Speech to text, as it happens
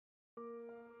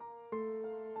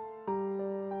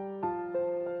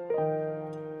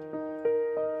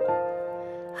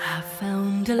I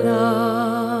found a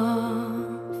love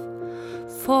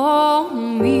for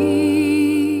me.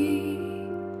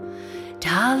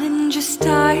 Darling, just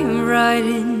dive right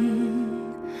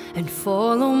in and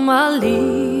follow my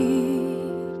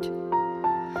lead.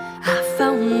 I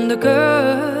found a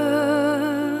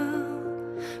girl,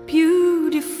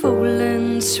 beautiful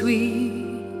and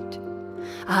sweet.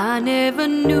 I never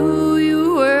knew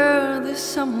you were the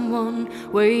someone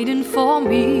waiting for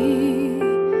me.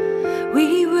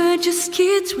 We were just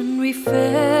kids when we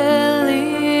fell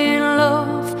in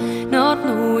love, not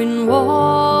knowing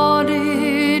what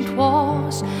it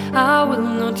was. I will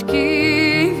not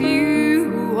give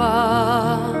you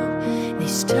up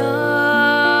this time.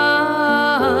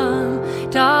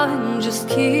 Darling, just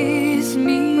kiss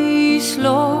me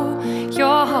slow.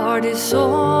 Your heart is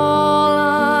all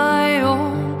I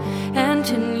own, and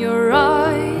in your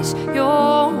eyes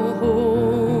you're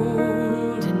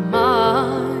holding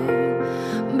mine.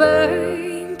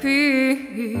 Baby,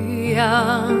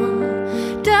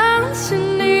 I'm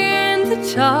dancing in the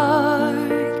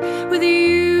dark with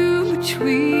you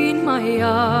between my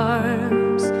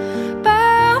arms,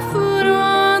 barefoot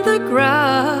on the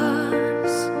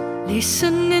grass,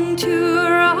 listening to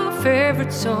our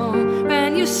favorite song.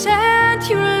 When you said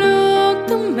you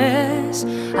looked a mess,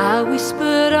 I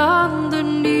whispered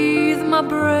underneath my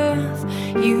breath.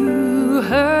 You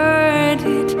heard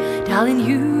it, darling,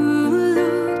 you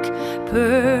look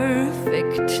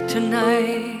perfect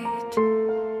tonight.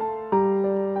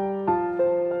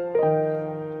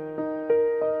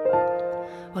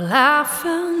 Well, I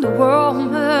found a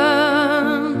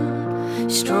woman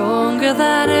stronger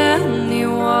than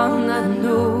anyone I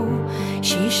know.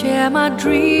 She shared my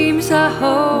dreams. I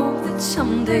hope that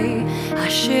someday I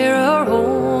share her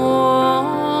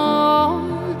home.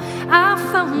 I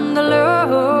found a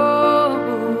love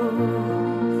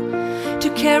to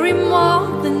carry more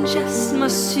than just my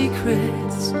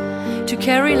secrets, to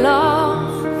carry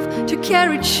love, to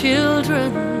carry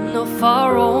children of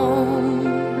our own.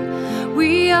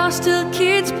 We are still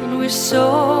kids, but we're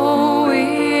so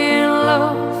in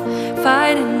love,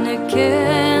 fighting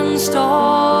against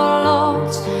all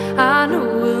odds. I know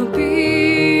we'll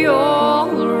be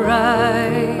alright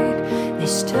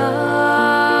this time.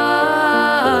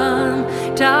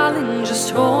 Darling,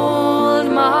 just hold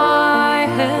my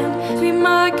hand. Be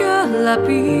my girl, I'll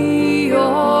be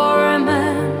your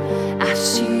man. I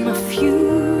see my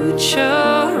future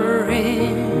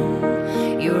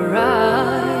in your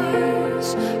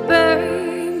eyes.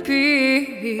 Baby,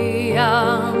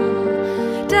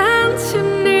 I'm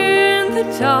dancing in the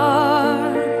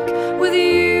dark with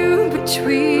you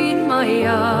between my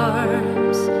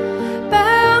arms,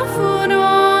 barefoot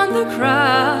on the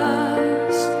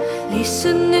grass,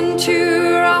 listening to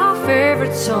our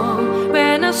favorite song.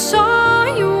 When I saw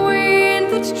you in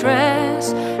that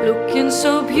dress, looking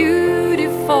so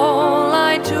beautiful,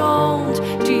 I don't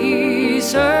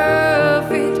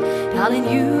deserve it, darling,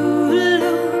 you